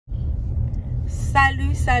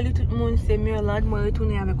Salut tout le monde, c'est Mirland. Moi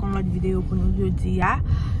retourner avec une autre vidéo pour nous jeudi.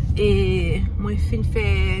 Et moi fin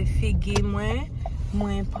fait figue moi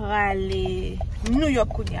pour aller New York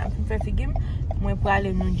kounya. Fin fait figue moi pour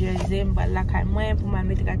aller New Jersey, m'ba la kay moi pour me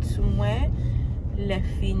mettre sous moi. Les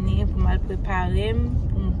fini pour me préparer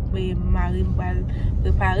pour mari m'ba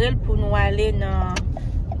préparer pour nous aller dans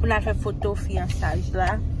pour la faire photo fiançage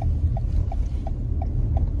là.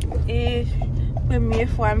 Et première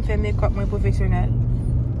fois je fais make-up professionnel.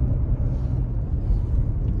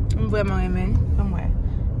 Je vraiment aimé comme moi.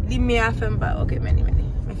 Lumière fait pas OK mani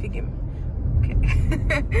me figue. OK.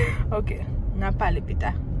 OK, n'a pas le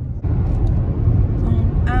pita.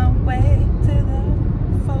 On our way to the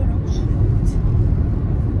photoshoot.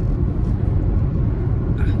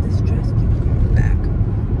 This dress keeps going back. I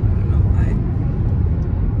don't know why.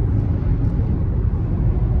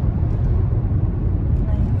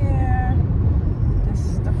 My hair.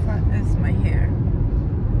 The front is my hair.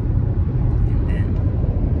 And then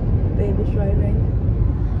baby's driving.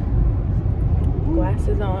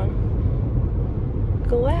 Glasses on.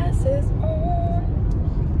 Glasses on.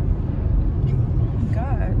 Oh my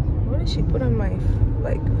god. What did she put on my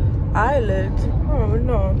eyelids? I don't even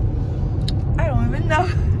know. I don't even know.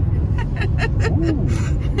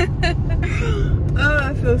 Oh,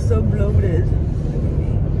 I feel so bloated.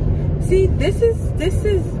 See, this is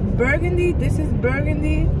burgundy. This is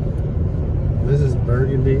burgundy. This is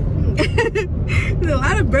burgundy. There's a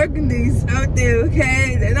lot of burgundies out there,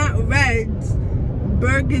 okay? They're not reds.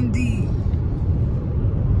 Burgundy.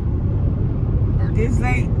 There's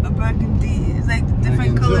like a burgundy. It's like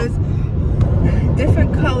different colors.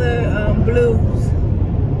 Different color blues.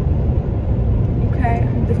 Okay?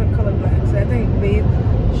 Different color blacks. So I think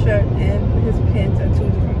Babe's shirt and his pants are two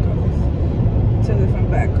different colors. Two different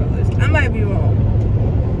black colors. I might be wrong.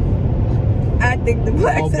 I think the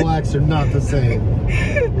blacks all blacks are not the same.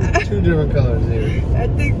 There's two different colors here. I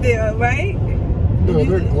think they are, right? No,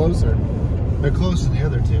 they're closer. They're closer to the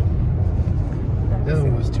other two. The other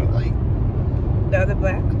one was too light. The other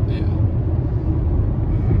black? Yeah.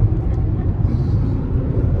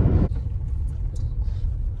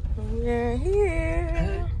 We're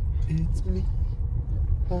here. It's me.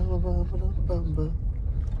 What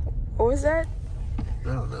was that? I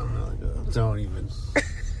don't know. Don't even.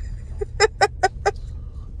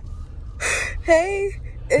 Hey,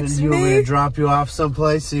 it's you me. want me to drop you off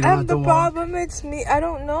someplace so you don't have to the walk? problem, it's me. I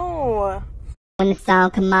don't know. When the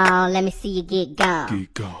song come on, let me see you get gone.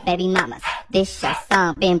 Baby mamas, this your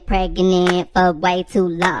song. Been pregnant for way too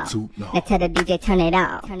long. Now tell the DJ turn it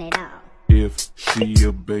on. Turn it on. If she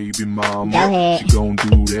a baby mama, Go ahead. she gon'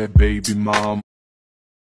 do that baby mama.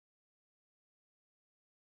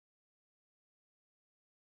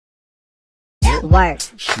 Work.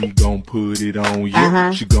 She gon' put it on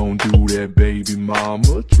you. She gon' do that baby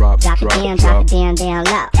mama. Drop it down, drop it down, down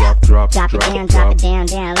low. Drop it down, drop it down,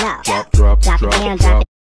 down low. Drop it down, drop it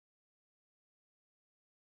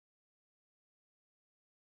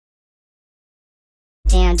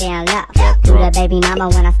down, down low. Do the baby mama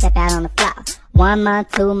when I step out on the floor. 1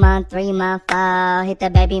 month, 2 month, 3 month, 4. Hit the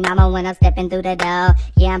baby mama when I'm stepping through the door.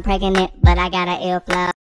 Yeah, I'm pregnant, but I got an ill flow.